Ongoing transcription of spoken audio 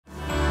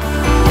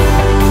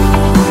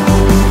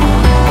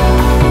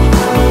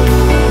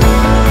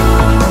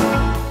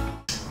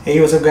Hey,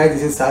 what's up guys,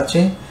 this is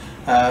Sachin.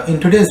 In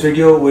today's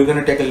video we're going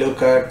to take a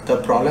look at the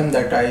problem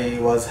that I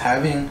was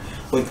having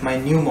with my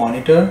new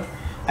monitor.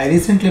 I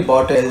recently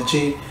bought a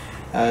LG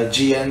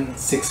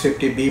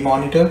GN650-B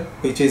monitor,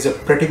 which is a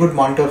pretty good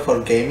monitor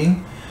for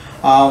gaming.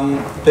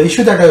 The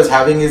issue that I was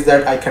having is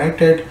that I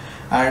connected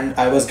and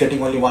I was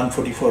getting only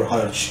 144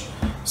 Hz.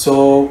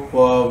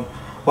 So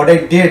what I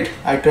did,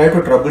 I tried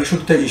to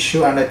troubleshoot the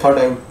issue and I thought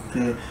I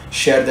would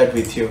share that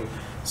with you.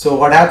 So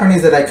what happened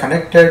is that I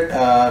connected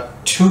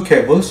two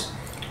cables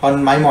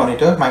on my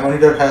monitor. My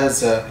monitor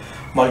has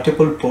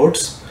multiple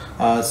ports.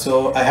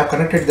 So I have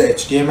connected the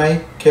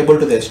HDMI cable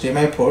to the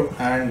HDMI port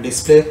and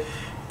display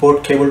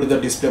port cable to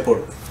the display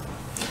port.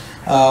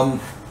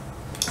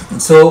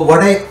 So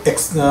what I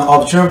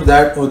observed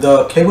that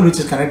the cable which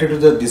is connected to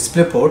the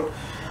display port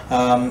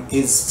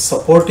is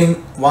supporting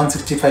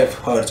 165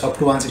 Hz, up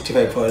to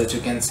 165 Hz,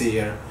 you can see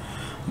here.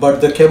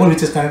 But the cable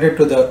which is connected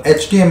to the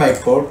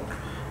HDMI port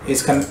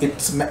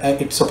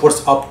it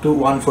supports up to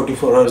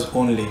 144 Hz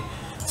only.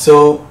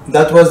 So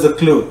that was the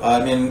clue.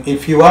 I mean,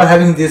 if you are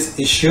having this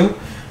issue,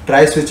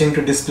 try switching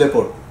to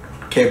DisplayPort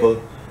cable.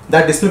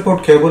 That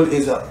DisplayPort cable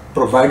is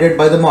provided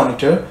by the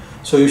monitor,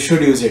 so you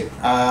should use it.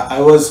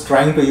 I was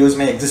trying to use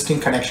my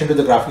existing connection to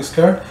the graphics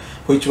card,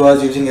 which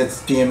was using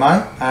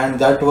HDMI, and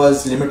that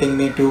was limiting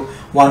me to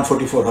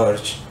 144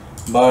 Hz.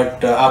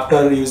 But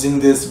after using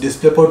this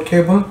DisplayPort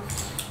cable,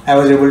 I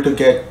was able to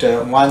get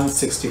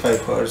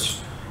 165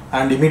 Hz.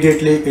 And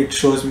immediately it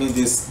shows me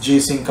this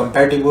G-Sync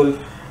compatible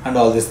and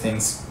all these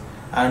things.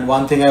 And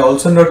one thing I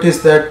also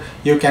noticed that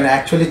you can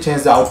actually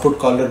change the output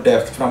color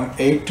depth from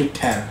 8 to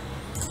 10.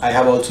 I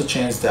have also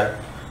changed that,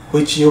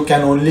 which you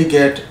can only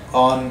get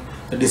on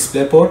the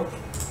DisplayPort,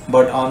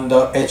 but on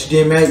the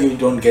HDMI you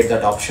don't get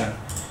that option.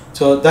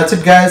 So that's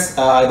it guys.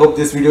 I hope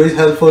this video is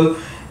helpful.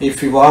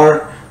 If you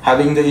are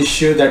having the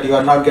issue that you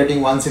are not getting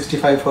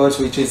 165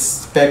 Hz, which is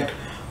spec'd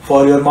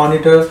for your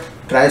monitor,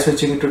 try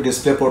switching it to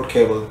DisplayPort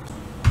cable.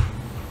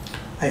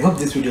 I hope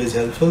this video is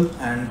helpful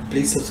and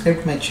please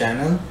subscribe to my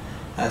channel.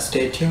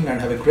 Stay tuned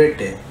and have a great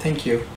day. Thank you.